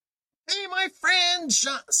my friend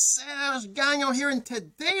Jean-Serge Gagnon here, and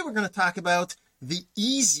today we're going to talk about the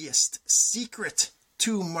easiest secret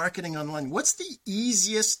to marketing online. What's the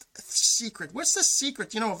easiest secret? What's the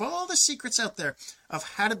secret, of all the secrets out there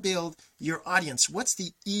of how to build your audience? What's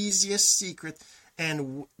the easiest secret,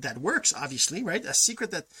 and that works, obviously, right? A secret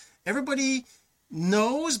that everybody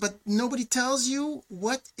knows but nobody tells you.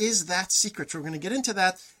 What is that secret? We're going to get into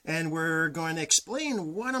that, and we're going to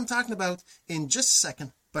explain what I'm talking about in just a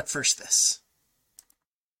second. But first, this.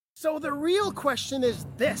 So the real question is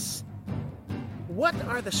this: what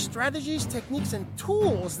are the strategies, techniques, and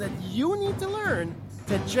tools that you need to learn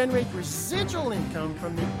to generate residual income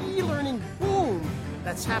from the e-learning boom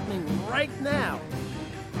that's happening right now?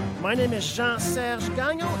 My name is Jean-Serge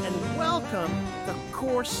Gagnon, and welcome to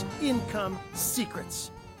Course Income Secrets.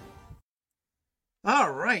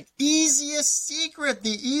 All right, easiest secret.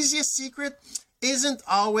 The easiest secret isn't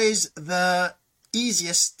always the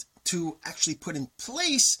easiest to actually put in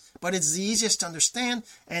place, but it's the easiest to understand.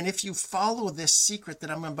 And if you follow this secret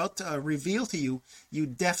that I'm about to reveal to you, you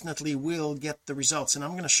definitely will get the results. And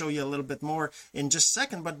I'm going to show you a little bit more in just a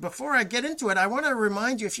second. But before I get into it, I want to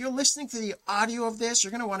remind you, if you're listening to the audio of this,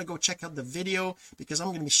 you're going to want to go check out the video, because I'm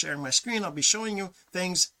going to be sharing my screen. I'll be showing you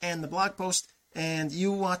things and the blog post, and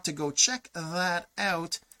you want to go check that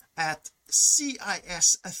out at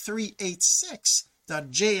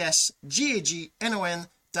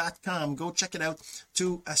cis386.jsgagnon.com. Go check it out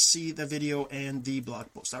to see the video and the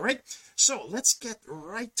blog post. All right, so let's get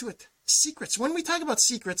right to it. Secrets. When we talk about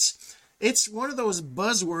secrets, it's one of those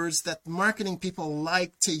buzzwords that marketing people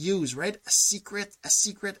like to use, right? A secret,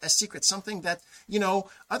 something that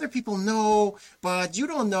other people know but you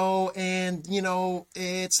don't know, and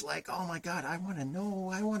it's like, oh my god, I want to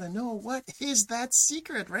know what is that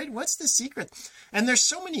secret, right? What's the secret? And there's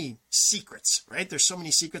so many secrets, right? There's so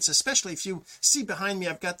many secrets, especially if you see behind me,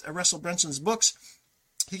 I've got Russell Brunson's books.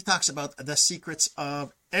 He talks about the secrets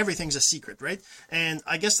of everything's a secret, right? And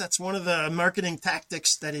I guess that's one of the marketing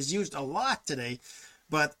tactics that is used a lot today.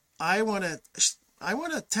 But I want to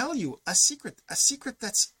tell you a secret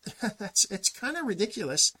that's it's kind of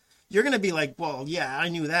ridiculous. You're going to be like, well, yeah, I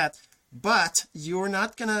knew that, but you're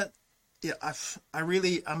not going to.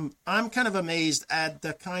 I'm kind of amazed at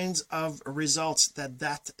the kinds of results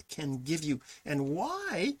that can give you, and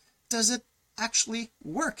why does it actually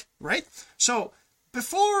work, right? So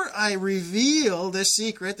before I reveal this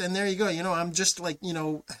secret, and there you go, I'm just like,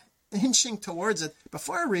 inching towards it.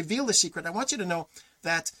 Before I reveal the secret, I want you to know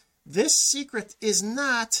that this secret is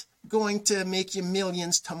not going to make you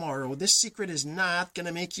millions tomorrow. This secret is not going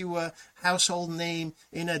to make you a household name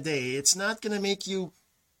in a day. It's not going to make you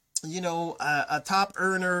a top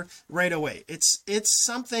earner right away. It's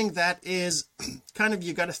something that is kind of,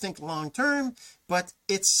 you got to think long term, but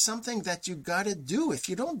it's something that you got to do. If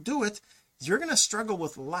you don't do it, you're going to struggle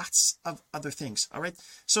with lots of other things. All right,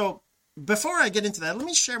 so before I get into that, let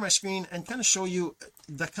me share my screen and kind of show you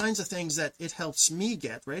the kinds of things that it helps me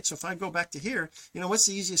get, right? So if I go back to here, what's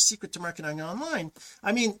the easiest secret to marketing online?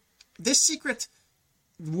 I mean, this secret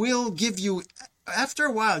will give you, after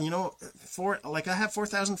a while, I have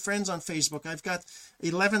 4,000 friends on Facebook. I've got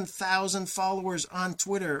 11,000 followers on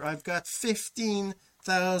Twitter. I've got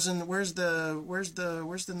 15,000. Where's the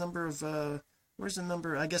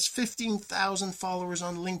number? I guess 15,000 followers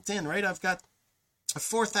on LinkedIn, right? I've got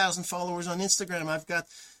 4,000 followers on Instagram. I've got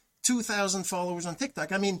 2,000 followers on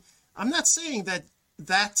TikTok. I mean, I'm not saying that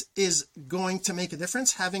is going to make a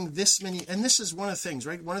difference, having this many. And this is one of the things,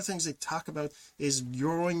 right? One of the things they talk about is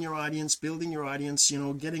growing your audience, building your audience,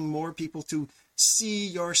 getting more people to see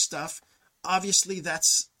your stuff. Obviously that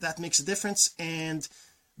makes a difference. And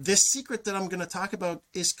this secret that I'm going to talk about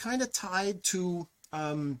is kind of tied to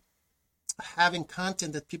having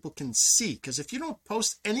content that people can see, because if you don't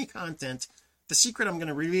post any content, the secret I'm going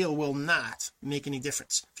to reveal will not make any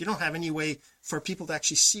difference. If you don't have any way for people to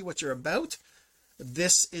actually see what you're about,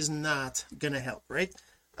 this is not going to help, right?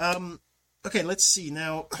 Okay, let's see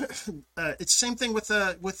now. It's same thing with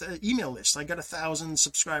a email list. I got 1,000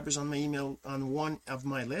 subscribers on my email, on one of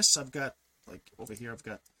my lists. I've got, like over here, I've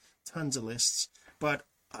got tons of lists, but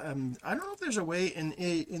I don't know if there's a way in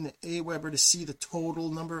Aweber to see the total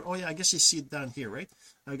number. Oh yeah, I guess you see it down here, right?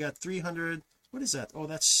 I got 300. What is that? Oh,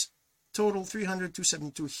 that's total 300,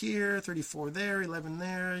 272 here, 34 there, 11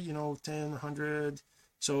 there, 10, 100.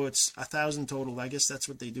 So it's 1,000 total. I guess that's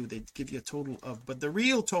what they do. They give you a total of, but the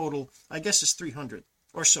real total, I guess, is 300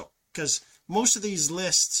 or so, because most of these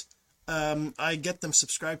lists, I get them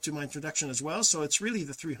subscribed to my introduction as well. So it's really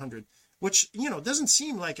the 300, which, doesn't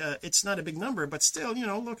seem like it's not a big number, but still,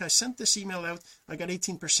 look, I sent this email out. I got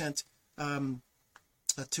 18%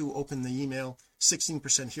 to open the email,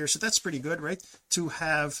 16% here, so that's pretty good, right? To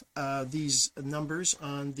have these numbers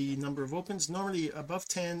on the number of opens. Normally above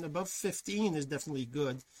 10, above 15 is definitely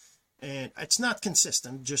good, and it's not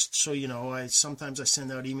consistent, just so you know. I sometimes I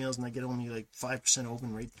send out emails and I get only like 5%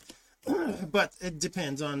 open rate, but it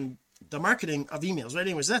depends on the marketing of emails, right?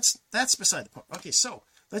 Anyways, that's beside the point. Okay, so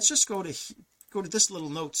let's just go to this little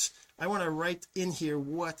notes. I want to write in here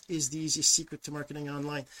what is the easiest secret to marketing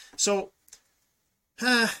online. So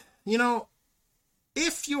you know,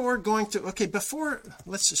 if you're going to, okay,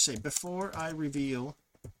 let's just say before I reveal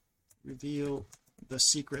the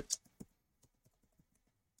secret,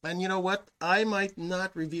 and you know what, I might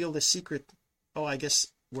not reveal the secret. Oh, I guess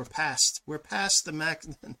we're past the max.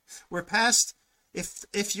 We're past,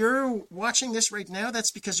 if you're watching this right now, that's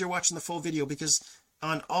because you're watching the full video, because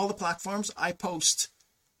on all the platforms I post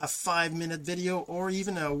a 5-minute video or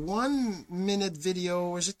even a 1-minute video.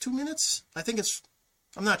 Or is it 2 minutes?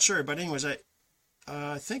 I'm not sure, but anyways,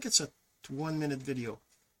 I think it's a 1-minute video,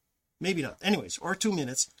 maybe not, anyways, or 2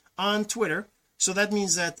 minutes on Twitter. So that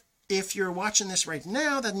means that if you're watching this right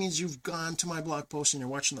now, that means you've gone to my blog post and you're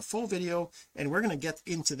watching the full video, and we're going to get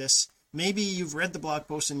into this. Maybe you've read the blog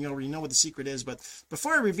post and you already know what the secret is, but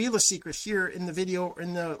before I reveal the secret here in the video or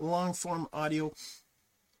in the long form audio,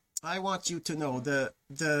 I want you to know that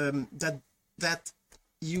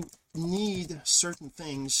you need certain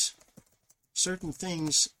things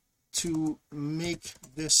to make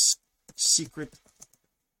this secret,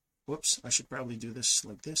 whoops, I should probably do this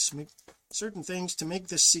like this, make certain things to make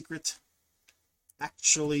this secret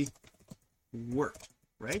actually work,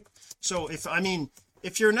 right? So if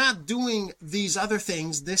you're not doing these other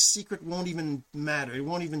things, this secret won't even matter. It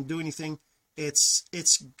won't even do anything.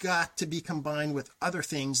 It's got to be combined with other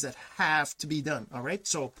things that have to be done. All right,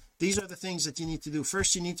 so these are the things that you need to do.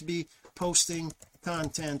 First, you need to be posting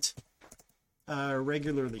content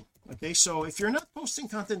regularly. Okay, so if you're not posting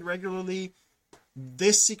content regularly,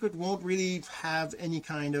 this secret won't really have any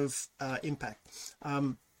kind of impact.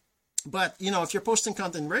 But you know, if you're posting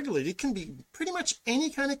content regularly, it can be pretty much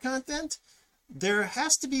any kind of content. There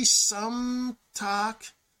has to be some talk.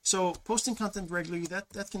 So posting content regularly,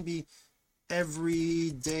 that can be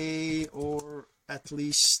every day or at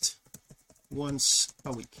least once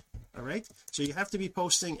a week. All right, so you have to be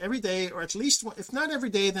posting every day, or at least, if not every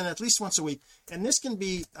day, then at least once a week. And this can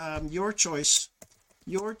be your choice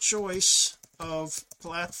of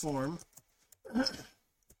platform,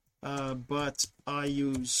 but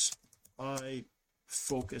I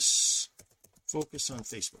focus on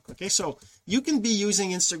Facebook. Okay, so you can be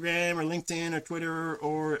using Instagram or LinkedIn or Twitter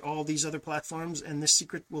or all these other platforms, and this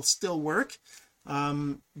secret will still work.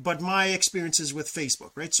 But my experience is with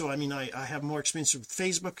Facebook, right? So I have more experience with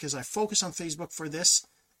Facebook because I focus on Facebook for this,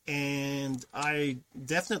 and I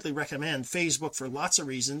definitely recommend Facebook for lots of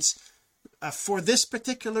reasons. For this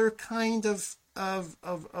particular kind of a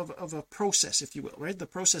process, if you will, right? The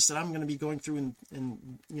process that I'm going to be going through,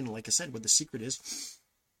 and you know, like I said, what the secret is.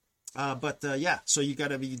 Yeah, so you got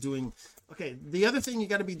to be doing, okay, the other thing you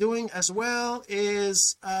got to be doing as well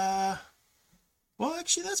is well,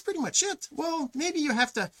 actually that's pretty much it. Well, maybe you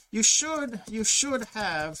should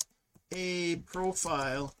have a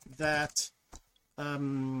profile that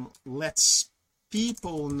lets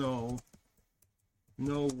people know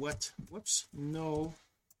what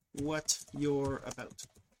you're about,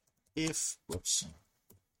 if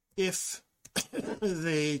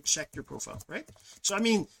they check your profile, right? So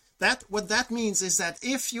what that means is that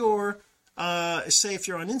if you're say if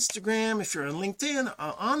you're on Instagram, if you're on LinkedIn,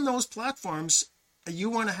 on those platforms,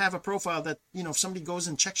 you want to have a profile that, you know, if somebody goes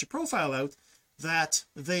and checks your profile out, that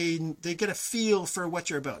they get a feel for what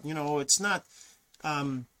you're about. You know, it's not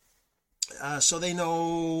so they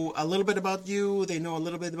know a little bit about you, they know a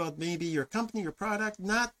little bit about maybe your company, your product,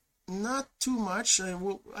 not too much.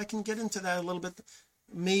 I can get into that a little bit,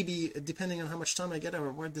 maybe depending on how much time I get,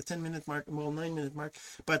 or we're at the 10-minute mark, well, 9-minute mark,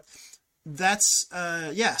 but that's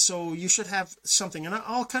yeah, so you should have something, and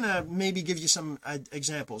I'll kind of maybe give you some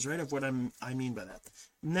examples, right, of what I mean by that.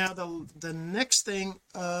 Now the next thing,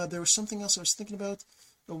 there was something else I was thinking about.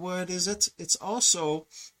 What is it? It's also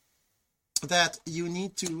that you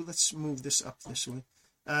need to, let's move this up this way,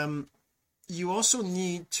 you also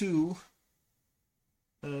need to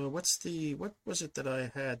what was it that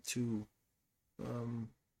I had to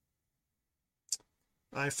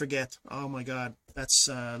I forget. Oh my god, that's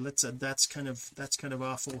kind of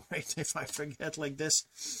awful, right? If I forget like this.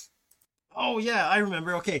 Oh yeah, I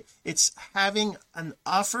remember. Okay, it's having an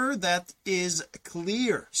offer that is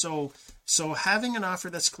clear. So having an offer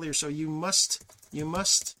that's clear. So you must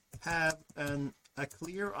have a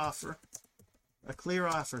clear offer.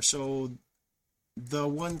 So the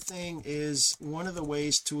one thing is one of the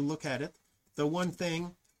ways to look at it. The one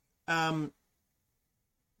thing,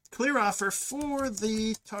 clear offer for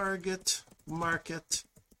the target market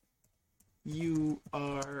you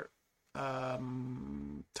are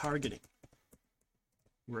targeting,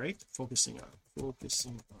 right? Focusing on,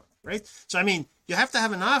 right? So I mean, you have to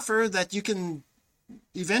have an offer that you can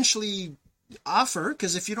eventually offer,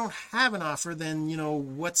 because if you don't have an offer, then you know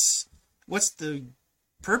what's the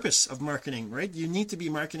purpose of marketing, right? You need to be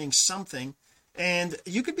marketing something, and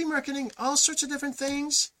you could be marketing all sorts of different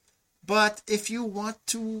things, but if you want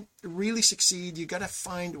to really succeed, you got to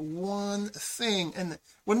find one thing. And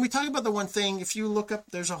when we talk about the one thing, if you look up,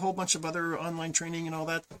 there's a whole bunch of other online training and all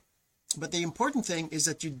that, but the important thing is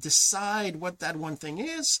that you decide what that one thing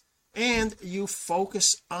is and you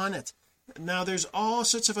focus on it. Now there's all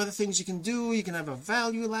sorts of other things you can do. You can have a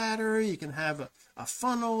value ladder, you can have a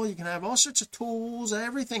funnel, you can have all sorts of tools,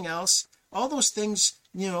 everything else. All those things,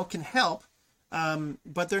 you know, can help,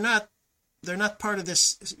 but they're not part of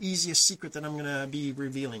this easiest secret that I'm going to be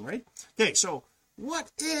revealing, right? Okay, so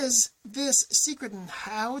what is this secret and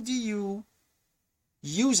how do you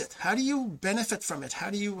use it? How do you benefit from it?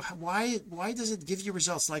 Why does it give you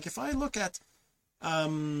results? Like if I look at I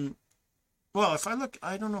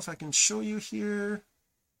don't know if I can show you here.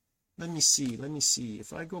 Let me see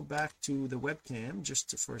if I go back to the webcam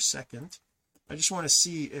for a second. I just want to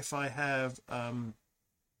see if I have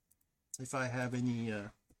any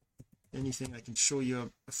anything I can show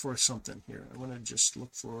you for something here. I want to just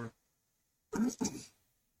look for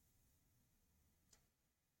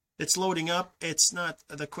it's loading up. It's not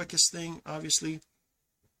the quickest thing, obviously.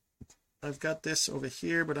 I've got this over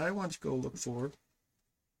here, but I want to go look for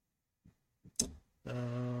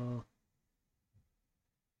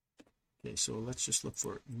okay, so let's just look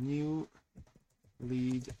for new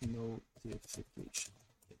lead notification.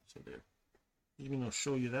 Okay, so there, I'm going to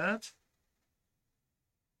show you that.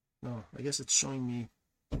 No, I guess it's showing me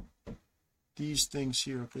these things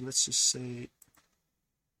here. Okay, let's just say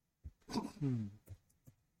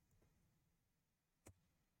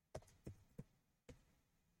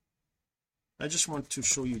I just want to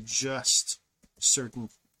show you just a certain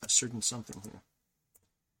something here.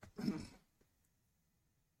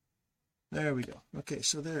 There we go. Okay,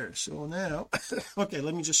 so now okay,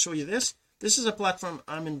 let me just show you this. This is a platform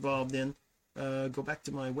I'm involved in. Go back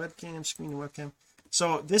to my webcam screen, webcam.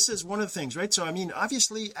 So this is one of the things, right? So I mean,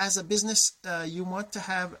 obviously as a business, you want to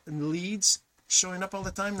have leads showing up all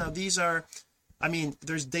the time. Now these are, I mean,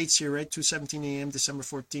 there's dates here, right? 2:17 a.m. December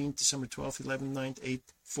 14th, December 12th, 11th, 9th,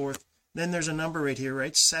 8th, 4th. Then there's a number right here,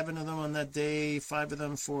 right? 7 of them on that day, 5 of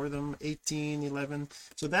them, 4 of them, 18, 11.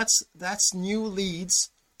 So that's new leads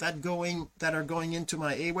that are going into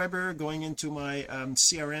my Aweber, going into my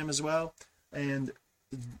CRM as well. And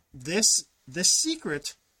this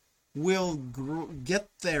secret will get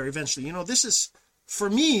there eventually. You know, this is, for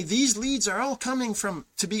me, these leads are all coming from,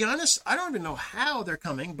 to be honest, I don't even know how they're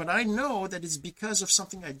coming, but I know that it's because of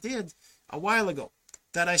something I did a while ago,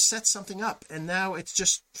 that I set something up, and now it's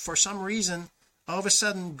just, for some reason, all of a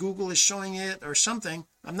sudden Google is showing it or something.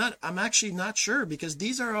 I'm actually not sure, because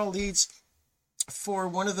these are all leads for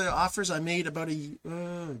one of the offers I made about 2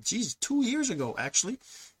 years ago actually,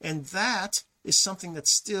 and that is something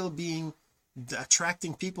that's still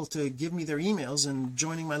attracting people to give me their emails and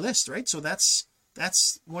joining my list, right? So that's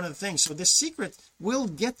one of the things. So this secret will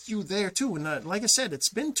get you there too. And like I said, it's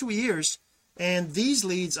been 2 years, and these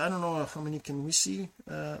leads, I don't know how many can we see.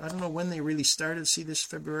 I don't know when they really started. See, this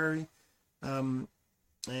February, and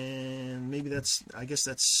maybe I guess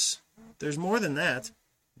there's more than that,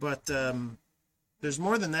 but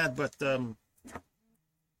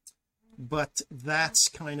but that's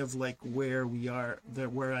kind of like where we are,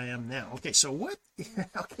 where I am now. Okay, so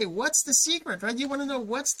what's the secret, right? You want to know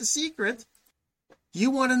what's the secret.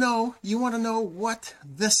 You want to know what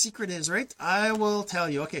the secret is, right? I will tell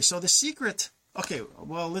you. Okay, so the secret, okay,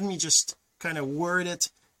 well, let me just kind of word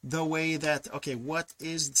it the way that, okay, what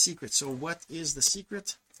is the secret? So what is the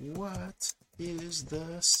secret? What is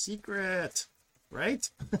the secret, right?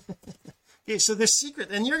 Okay, so the secret,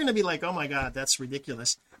 and you're going to be like, oh my God, that's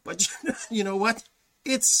ridiculous. But you know what?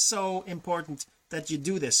 It's so important that you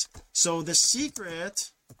do this. So the secret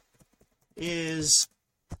is,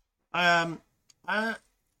 I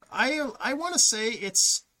want to say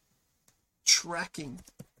it's tracking.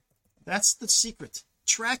 That's the secret.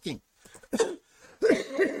 Tracking.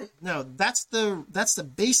 Now that's the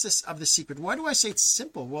basis of the secret. Why do I say it's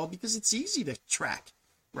simple? Well, because it's easy to track,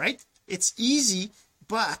 right? It's easy,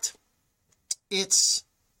 but it's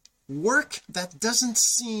work that doesn't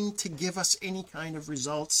seem to give us any kind of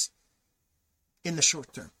results in the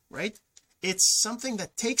short term, right? it's something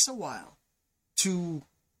that takes a while to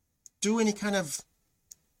do any kind of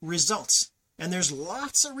results, and there's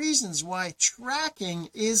lots of reasons why tracking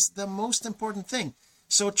is the most important thing.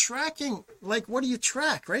 So tracking, like, what do you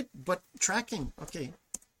track, right? But tracking, okay,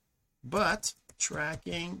 but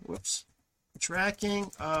tracking,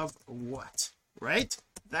 tracking of what, right?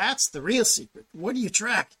 That's the real secret. What do you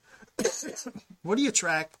track? What do you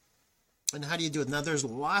track, and how do you do it? Now there's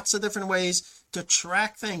lots of different ways to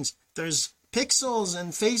track things. There's pixels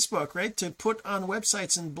and Facebook, right, to put on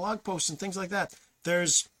websites and blog posts and things like that.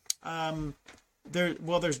 There's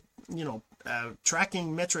there's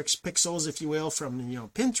tracking metrics, pixels, if you will, from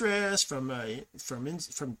Pinterest,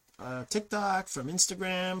 from TikTok, from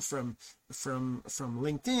Instagram, from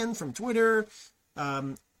LinkedIn, from Twitter,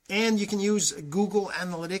 and you can use Google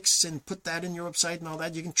Analytics and put that in your website and all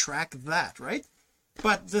that. You can track that, right?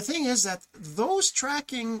 But the thing is that those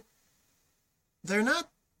tracking, they're not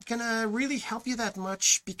gonna really help you that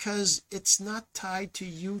much, because it's not tied to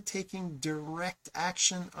you taking direct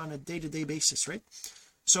action on a day-to-day basis, right?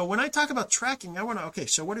 So when I talk about tracking, I want to, okay,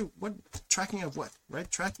 so what tracking of what, right?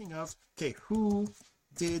 Tracking of, okay, who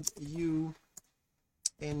did you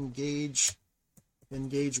engage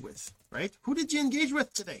with, right? Who did you engage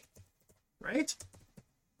with today, right?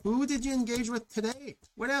 Who did you engage with today?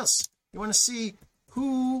 What else? You want to see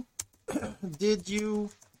who did you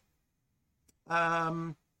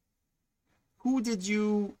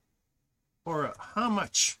or how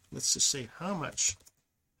much, let's just say how much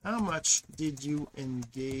did you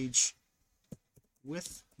engage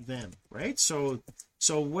with them, right? So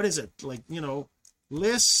what is it, like,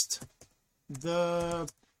 list the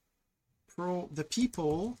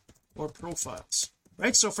people or profiles,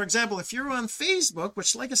 right? So for example, if you're on Facebook,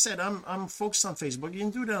 which, like I said, I'm focused on Facebook, you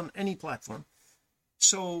can do it on any platform.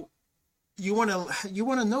 So you want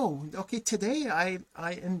to know, okay, today I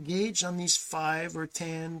engage on these 5 or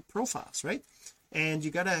 10 profiles, right? And you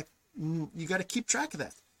gotta keep track of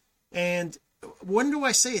that. And when do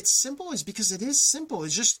I say it's simple? Is because it is simple.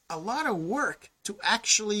 It's just a lot of work to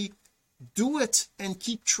actually do it and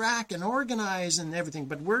keep track and organize and everything.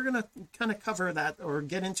 But we're gonna kind of cover that or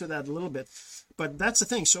get into that a little bit. But that's the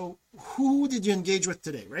thing. So who did you engage with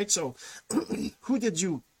today, right? So who did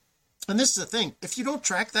you, and this is the thing, if you don't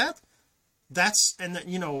track that,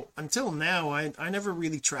 until now I never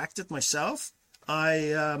really tracked it myself.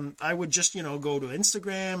 I would just go to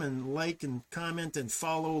Instagram and like and comment and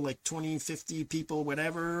follow like 20-50 people,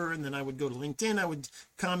 whatever, and then I would go to LinkedIn, I would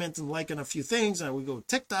comment and like on a few things, and I would go to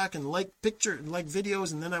TikTok and like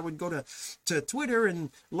videos, and then I would go to Twitter and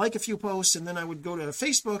like a few posts, and then I would go to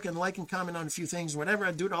Facebook and like and comment on a few things, whatever.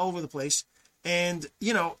 I'd do it all over the place. And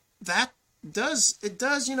that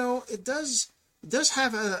does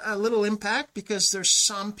have a little impact, because there's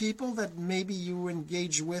some people that maybe you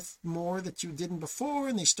engage with more that you didn't before,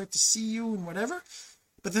 and they start to see you and whatever.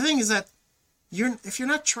 But the thing is that if you're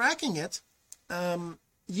not tracking it,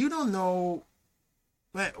 you don't know.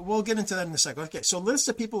 We'll get into that in a second. Okay, so list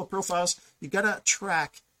of people or profiles, you gotta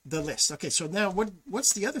track the list. Okay, so now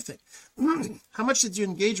what's the other thing? How much did you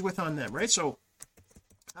engage with on them, right? So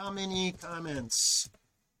how many comments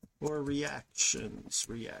or reacts,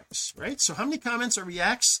 right? So how many comments or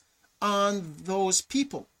reacts on those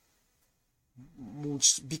people?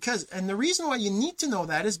 Because, and the reason why you need to know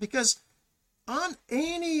that is because on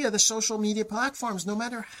any of the social media platforms, no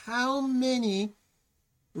matter how many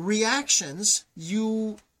reactions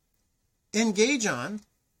you engage on,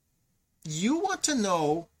 you want to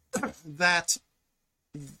know that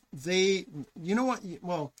they,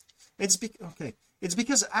 it's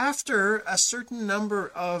because after a certain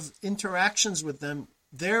number of interactions with them,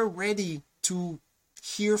 they're ready to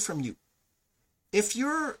hear from you. If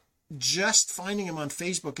you're just finding them on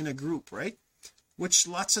Facebook in a group, right, which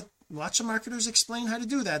lots of marketers explain how to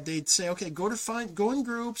do that. They'd say, okay, go in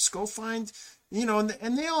groups, go find,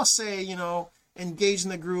 and they all say, engage in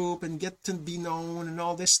the group and get to be known and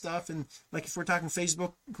all this stuff. And like, if we're talking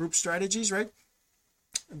Facebook group strategies, right?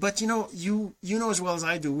 But you know as well as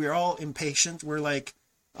I do, we're all impatient. We're like,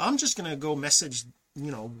 I'm just gonna go message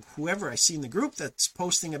whoever I see in the group that's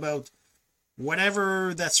posting about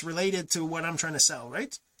whatever that's related to what I'm trying to sell,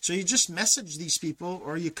 right? So you just message these people,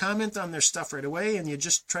 or you comment on their stuff right away, and you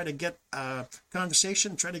just try to get a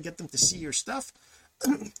conversation, try to get them to see your stuff.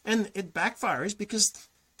 And it backfires because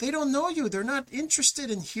they don't know you. They're not interested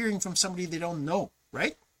in hearing from somebody they don't know,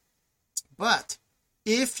 right? But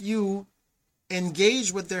if you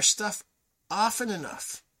engage with their stuff often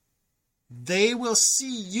enough, they will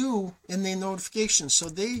see you in their notifications. So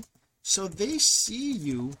they see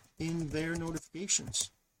you in their notifications.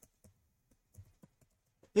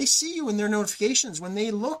 They see you in their notifications. When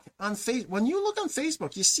they look on when you look on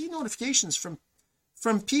Facebook, you see notifications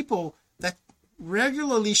from people that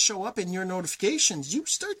regularly show up in your notifications. You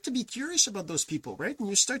start to be curious about those people, right? And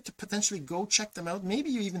you start to potentially go check them out. Maybe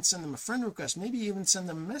you even send them a friend request. Maybe you even send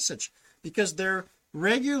them a message because they're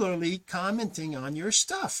regularly commenting on your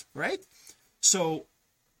stuff, right? So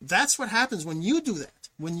that's what happens when you do that.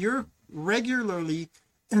 When you're regularly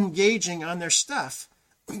engaging on their stuff,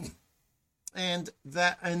 and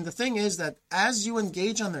the thing is that as you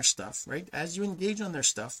engage on their stuff, right, as you engage on their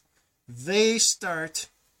stuff, they start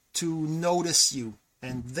to notice you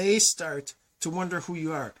and they start to wonder who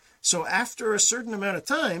you are. So after a certain amount of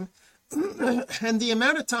time, and the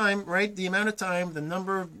amount of time, right, the amount of time, the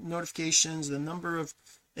number of notifications, the number of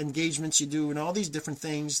engagements you do, and all these different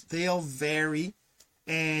things, they'll vary.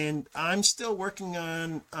 And I'm still working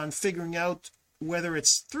on figuring out whether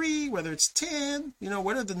it's 3, whether it's 10,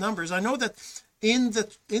 what are the numbers. I know that in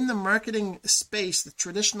the marketing space, the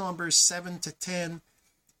traditional number is 7 to 10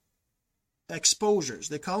 exposures.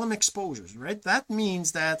 They call them exposures, right? That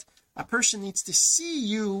means that a person needs to see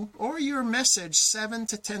you or your message 7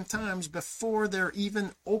 to 10 times before they're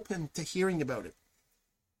even open to hearing about it.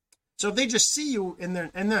 So if they just see you in there,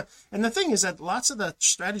 and the thing is that lots of the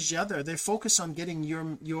strategy out there, they focus on getting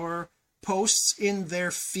your posts in their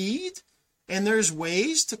feed, and there's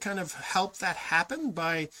ways to kind of help that happen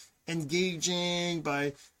by engaging,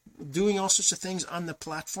 by doing all sorts of things on the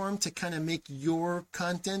platform to kind of make your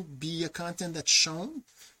content be a content that's shown.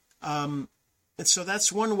 And so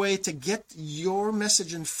that's one way to get your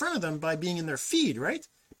message in front of them, by being in their feed, right?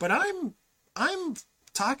 But I'm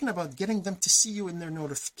talking about getting them to see you in their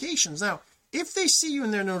notifications. Now, if they see you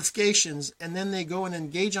in their notifications and then they go and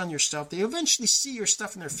engage on your stuff, they eventually see your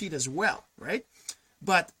stuff in their feed as well, right?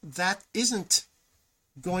 But that isn't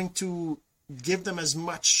going to give them as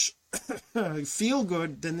much feel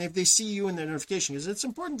good than if they see you in their notification, because it's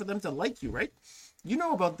important for them to like you, right? You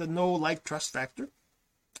know about the know, like, trust factor.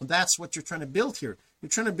 That's what you're trying to build here. You're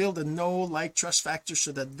trying to build a know, like, trust factor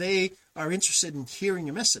so that they are interested in hearing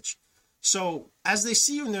your message. So as they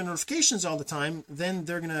see you in their notifications all the time, then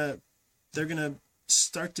they're gonna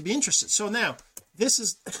start to be interested. So now this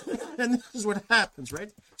is and this is what happens,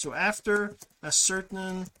 right? So after a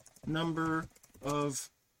certain number of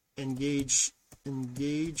engagements,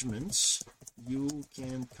 you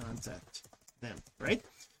can contact them, right?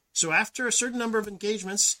 So after a certain number of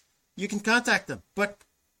engagements, you can contact them. But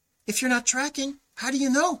if you're not tracking, how do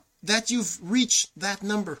you know that you've reached that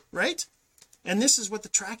number, right? And this is what the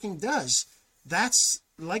tracking does. That's,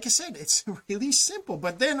 like I said, it's really simple.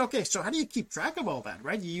 But then, okay, so how do you keep track of all that,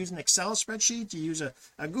 right? You use an Excel spreadsheet, you use a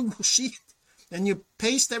Google sheet, and you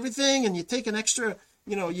paste everything, and you take an extra,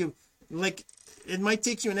 it might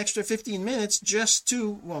take you an extra 15 minutes just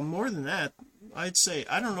to, well, more than that, I'd say,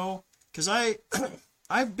 I don't know, because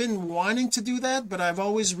I've been wanting to do that, but I've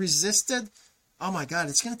always resisted. Oh my God,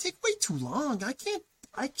 it's going to take way too long. I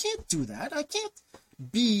can't do that. I can't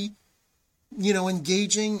be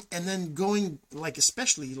engaging and then going, like,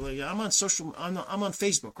 especially like I'm on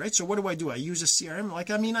Facebook, right? So what do? I use a CRM.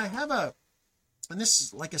 I have and this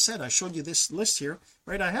is, like I said, I showed you this list here,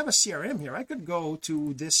 right? I have a CRM here. I could go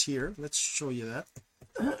to this here. Let's show you that.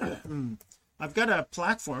 I've got a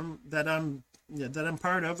platform that I'm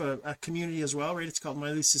part of, a community as well, right? It's called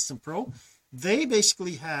My Lead System Pro. They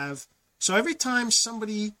basically have, so every time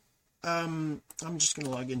somebody, I'm just going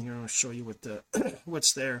to log in here and I'll show you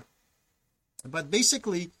what's there. But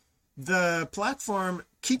basically the platform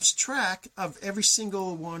keeps track of every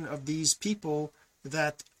single one of these people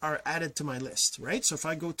that are added to my list, right? So if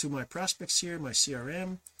I go to my prospects here, my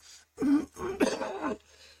CRM,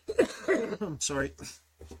 sorry,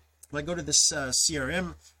 if I go to this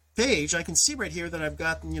CRM page, I can see right here that I've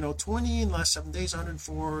got 20 in the last 7 days,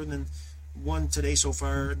 104, and then 1 today so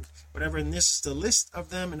far, whatever. And this is the list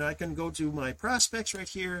of them, and I can go to my prospects right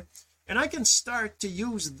here, and I can start to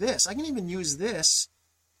use this. I can even use this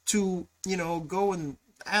to go and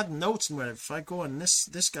add notes and whatever. If I go on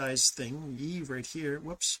this guy's thing, Eve right here,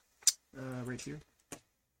 right here,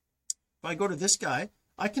 if I go to this guy,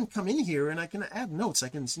 I can come in here and I can add notes. I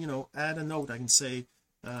can add a note. I can say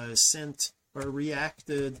sent or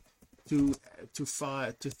reacted to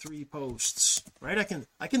 3 posts, right?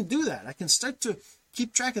 I can do that. I can start to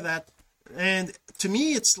keep track of that. And to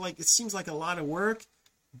me, it seems like a lot of work,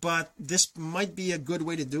 but this might be a good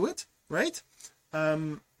way to do it, right?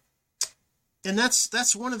 And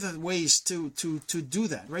that's one of the ways to do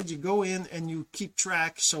that, right? You go in and you keep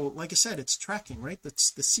track. So like I said, it's tracking, right?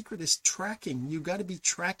 That's the secret, is tracking. You got to be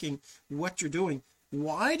tracking what you're doing.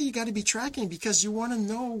 Why do you got to be tracking? Because you want to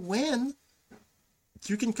know when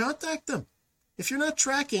you can contact them. if you're not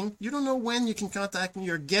tracking, you don't know when you can contact me.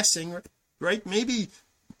 You're guessing, right? Maybe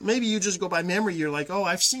you just go by memory. You're like, oh,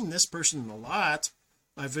 I've seen this person a lot,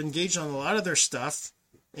 I've engaged on a lot of their stuff,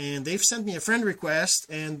 and they've sent me a friend request,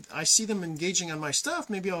 and I see them engaging on my stuff,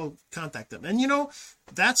 maybe I'll contact them. And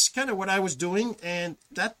that's kind of what I was doing, and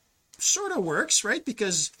that sort of works, right?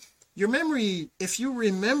 Because your memory, if you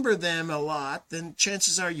remember them a lot, then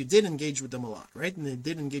chances are you did engage with them a lot, right? And they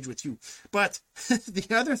did engage with you. But the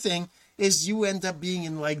other thing is you end up being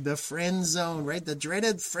in like the friend zone, right? The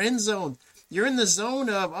dreaded friend zone. You're in the zone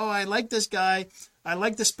of, oh, I like this guy, I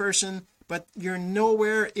like this person, but you're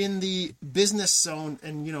nowhere in the business zone.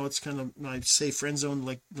 And it's kind of, I say friend zone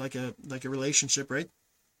like a relationship, right?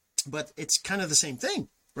 But it's kind of the same thing,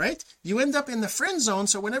 right? You end up in the friend zone.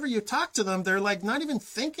 So whenever you talk to them, they're like not even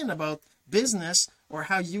thinking about business or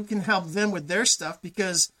how you can help them with their stuff,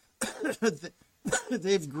 because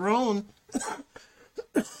they've grown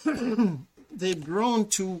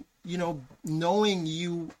to knowing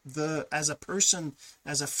you as a person,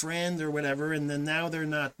 as a friend or whatever, and then now they're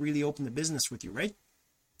not really open to business with you, right?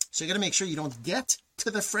 So you got to make sure you don't get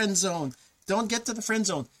to the friend zone. Don't get to the friend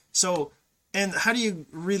zone. So, and how do you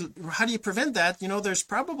prevent that? There's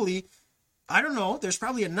probably, I don't know, there's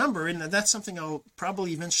probably a number, and that's something I'll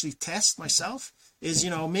probably eventually test myself, is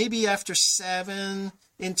maybe after 7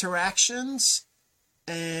 interactions,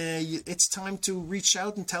 it's time to reach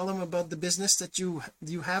out and tell them about the business that you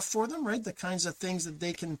have for them, right? The kinds of things that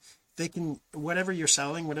they can whatever you're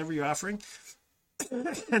selling, whatever you're offering.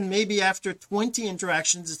 And maybe after 20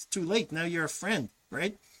 interactions, it's too late. Now you're a friend,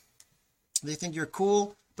 right? They think you're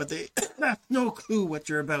cool, but they have no clue what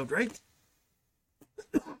you're about, right?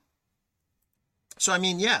 So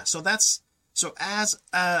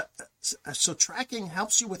so tracking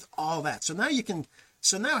helps you with all that. So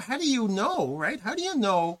now how do you know, right? How do you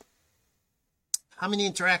know how many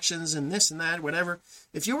interactions and this and that, whatever?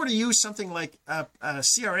 If you were to use something like a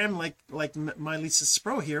CRM, like MyLeads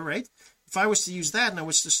Pro here, right? If I was to use that and I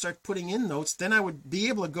was to start putting in notes, then I would be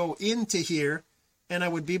able to go into here and I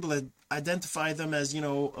would be able to identify them as,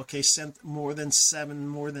 okay, sent more than 7,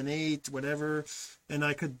 more than 8, whatever. And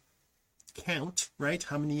I could count, right,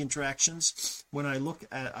 how many interactions. When I look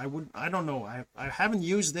at, I don't know, I haven't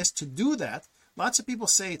used this to do that. Lots of people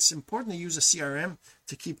say it's important to use a CRM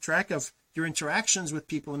to keep track of your interactions with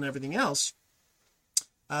people and everything else,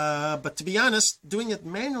 but to be honest, doing it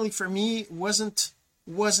manually for me wasn't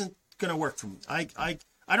gonna work for me. I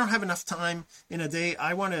don't have enough time in a day.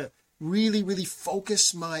 I want to really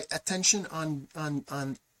focus my attention on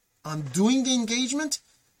doing the engagement,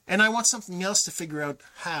 and I want something else to figure out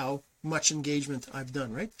how much engagement I've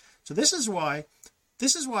done, right? So this is why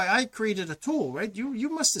I created a tool, right? You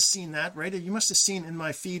must have seen that, right? You must have seen in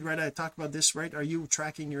my feed, right? I talked about this, right? Are you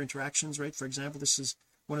tracking your interactions, right? For example, this is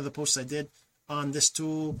one of the posts I did on this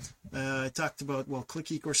tool. I talked about, well, Click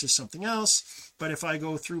eCourse is something else, but if I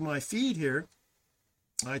go through my feed here,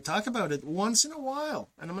 I talk about it once in a while,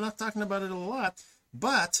 and I'm not talking about it a lot,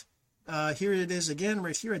 but here it is again,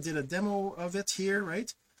 right here. I did a demo of it here,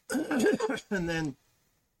 right? And then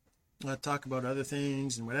I talk about other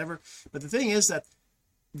things and whatever. But the thing is that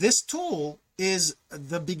this tool is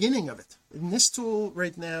the beginning of it, and this tool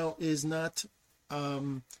right now is not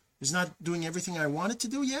doing everything I want it to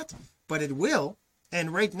do yet, but it will.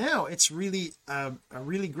 And right now it's really a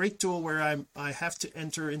really great tool where I have to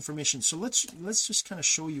enter information. So let's just kind of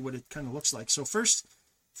show you what it kind of looks like. So first,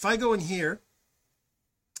 if I go in here,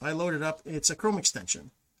 I load it up. It's a Chrome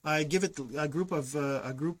extension. I give it a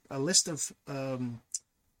list of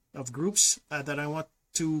groups that I want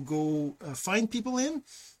to go find people in.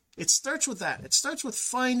 It starts with that. It starts with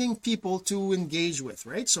finding people to engage with,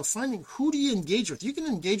 right? So finding, who do you engage with? You can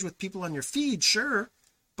engage with people on your feed, sure,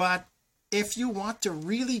 but if you want to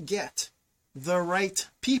really get the right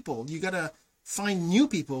people, you got to find new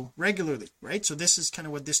people regularly, right? So this is kind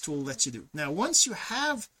of what this tool lets you do. Now, once you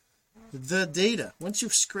have the data, once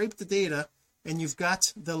you've scraped the data and you've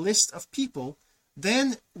got the list of people,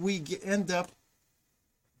 then we end up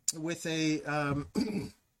with a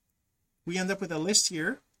list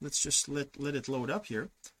here. Let's just let it load up here.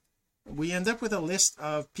 We end up with a list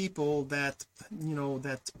of people that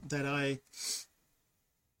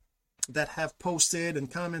that have posted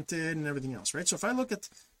and commented and everything else, right? So if I look at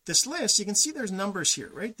this list, you can see there's numbers here,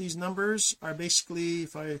 right? These numbers are basically,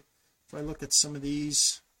 if I look at some of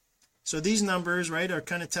these, so these numbers, right, are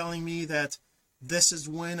kind of telling me that this is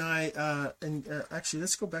when actually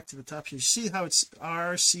let's go back to the top here. You see how it's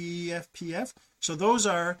RCFPF? So those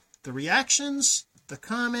are the reactions, the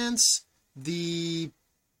comments, the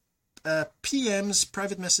PMs,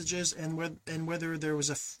 private messages, and whether there was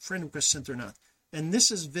a friend request sent or not. and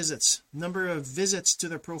this is visits, number of visits to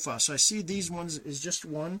their profile. So I see these ones is just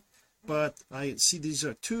one, but I see these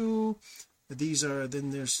are two, these are, then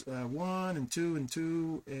there's 1 and 2 and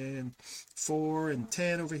 2 and 4 and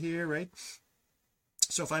 10 over here, right?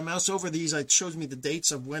 So if I mouse over these, it shows me the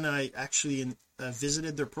dates of when I actually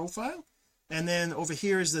visited their profile. And then over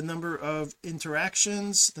here is the number of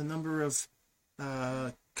interactions, the number of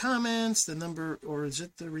comments, the number, or is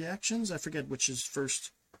it the reactions? I forget which is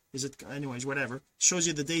first. Is it, anyways, whatever, shows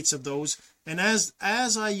you the dates of those. And as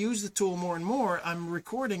I use the tool more and more, I'm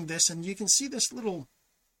recording this, and you can see this little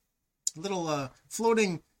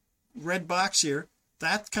floating red box here.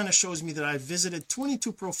 That kind of shows me that I visited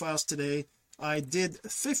 22 profiles today. I did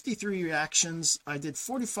 53 reactions, I did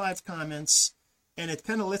 45 comments, and it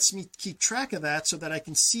kind of lets me keep track of that so that I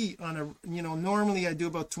can see on a, normally I do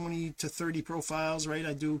about 20 to 30 profiles, right?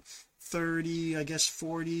 I do 30, I guess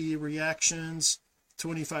 40 reactions,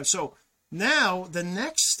 25. So now the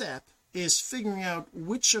next step is figuring out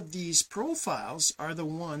which of these profiles are the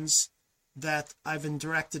ones that I've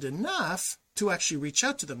interacted enough to actually reach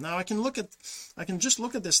out to them. Now I can just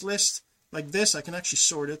look at this list like this. I can actually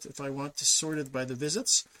sort it if I want to sort it by the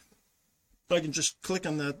visits. I can just click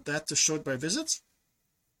on that to show it by visits.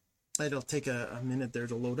 It'll take a minute there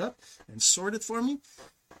to load up and sort it for me,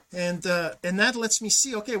 and that lets me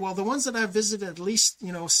see, okay, well, the ones that I've visited at least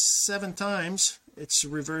 7 times, it's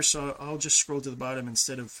reverse, so I'll just scroll to the bottom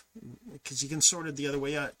instead of, because you can sort it the other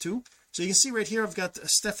way out too. So you can see right here I've got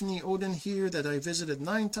Stephanie Oden here that I visited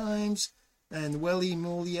 9 times, and Welly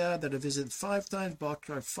Mulia that I visited 5 times,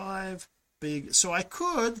 Balkar 5, big. So I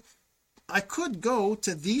could go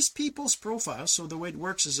to these people's profiles. So the way it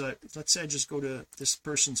works is, let's say I just go to this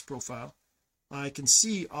person's profile, I can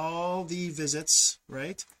see all the visits,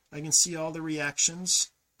 right? I can see all the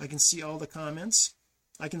reactions, I can see all the comments,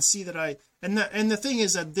 I can see that and the thing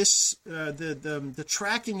is that this the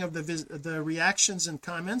tracking of the reactions and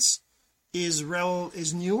comments is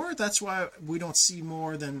newer. That's why we don't see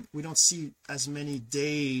as many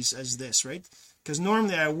days as this, right? Because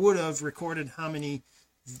normally I would have recorded how many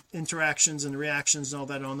interactions and reactions and all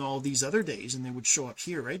that on all these other days, and they would show up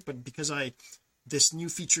here, right? But because this new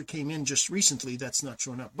feature came in just recently, that's not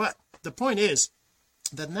showing up. But the point is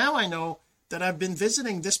that now I know that I've been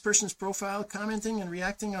visiting this person's profile, commenting and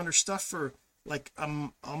reacting on her stuff for like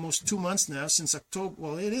almost 2 months now, since October.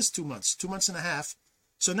 Well, it is 2 months, 2 months and a half.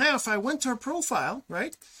 So now if I went to her profile,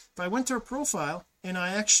 right, if I went to her profile and I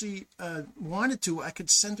actually wanted to, I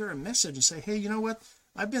could send her a message and say, hey, you know what,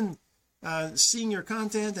 I've been seeing your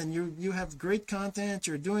content, and you have great content,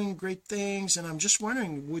 you're doing great things, and I'm just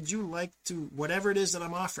wondering, would you like to, whatever it is that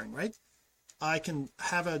I'm offering, right? I can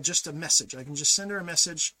have just a message. I can just send her a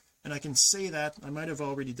message, and I can say that. I might have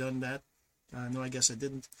already done that. No, I guess I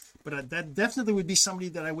didn't, but that definitely would be somebody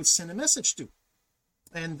that I would send a message to.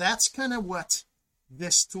 And that's kind of what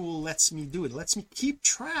this tool lets me do. It lets me keep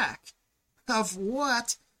track of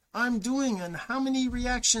what I'm doing, and how many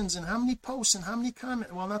reactions, and how many posts, and how many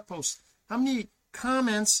how many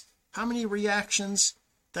comments, how many reactions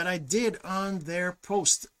that I did on their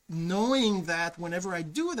post, knowing that whenever I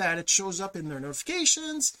do that, it shows up in their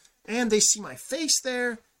notifications, and they see my face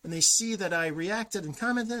there, and they see that I reacted and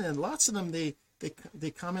commented, and lots of them they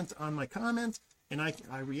comment on my comment, and I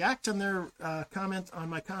react on their comment on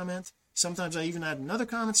my comment. Sometimes I even add another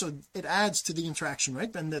comment, so it adds to the interaction,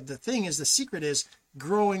 right? And the thing is, the secret is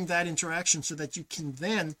growing that interaction so that you can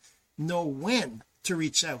then know when to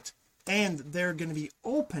reach out, and they're going to be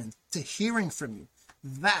open to hearing from you.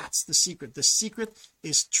 That's the secret. The secret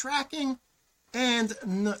is tracking, and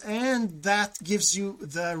that gives you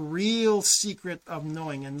the real secret of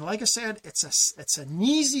knowing. And like I said, it's an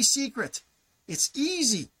easy secret. It's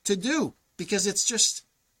easy to do because it's just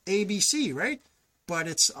ABC, right? But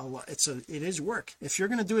it is work. If you're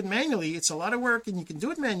going to do it manually, it's a lot of work, and you can do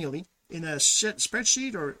it manually in a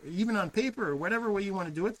spreadsheet, or even on paper, or whatever way you want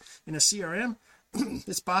to do it in a CRM.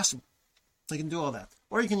 It's possible. You can do all that,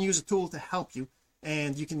 or you can use a tool to help you,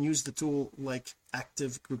 and you can use the tool like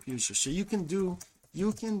Active Group User. So you can do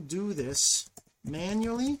this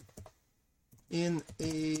manually in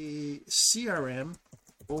a CRM,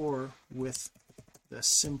 or with the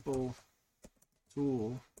simple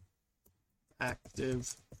tool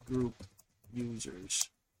Active Group Users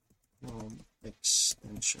Chrome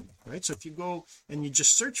extension, right? So if you go and you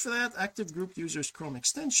just search for that, Active Group Users Chrome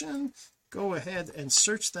extension, go ahead and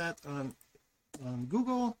search that on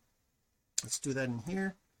Google. Let's do that in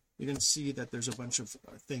here. You're going to see that there's a bunch of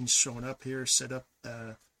things showing up here. Set up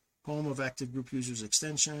home of Active Group Users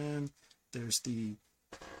extension. There's the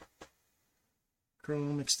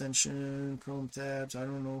Chrome extension, Chrome tabs. I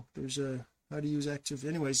don't know, there's a how to use active.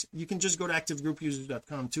 Anyways, you can just go to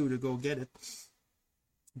activegroupusers.com too to go get it.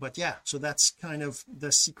 But yeah, so that's kind of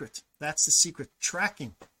the secret. That's the secret.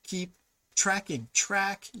 Tracking. Keep tracking.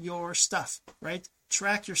 Track your stuff, right?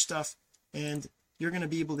 Track your stuff, and you're going to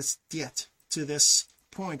be able to get to this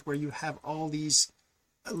point where you have all these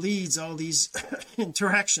leads, all these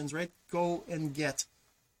interactions, right? Go and get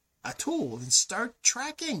a tool and start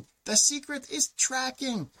tracking. The secret is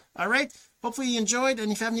tracking. All right, hopefully you enjoyed,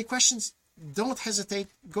 and if you have any questions, don't hesitate,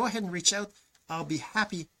 go ahead and reach out. I'll be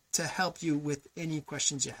happy to help you with any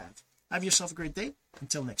questions you have yourself a great day.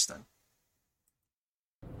 Until next time.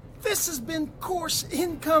 This has been Course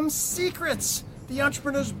Income Secrets, the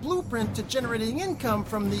entrepreneur's blueprint to generating income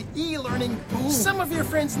from the e-learning boom. Some of your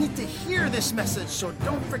friends need to hear this message, so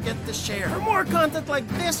don't forget to share. For more content like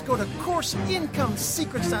this, go to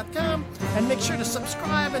CourseIncomeSecrets.com and make sure to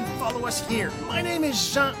subscribe and follow us here. My name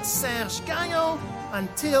is Jean-Serge Gagnon.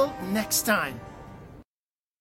 Until next time.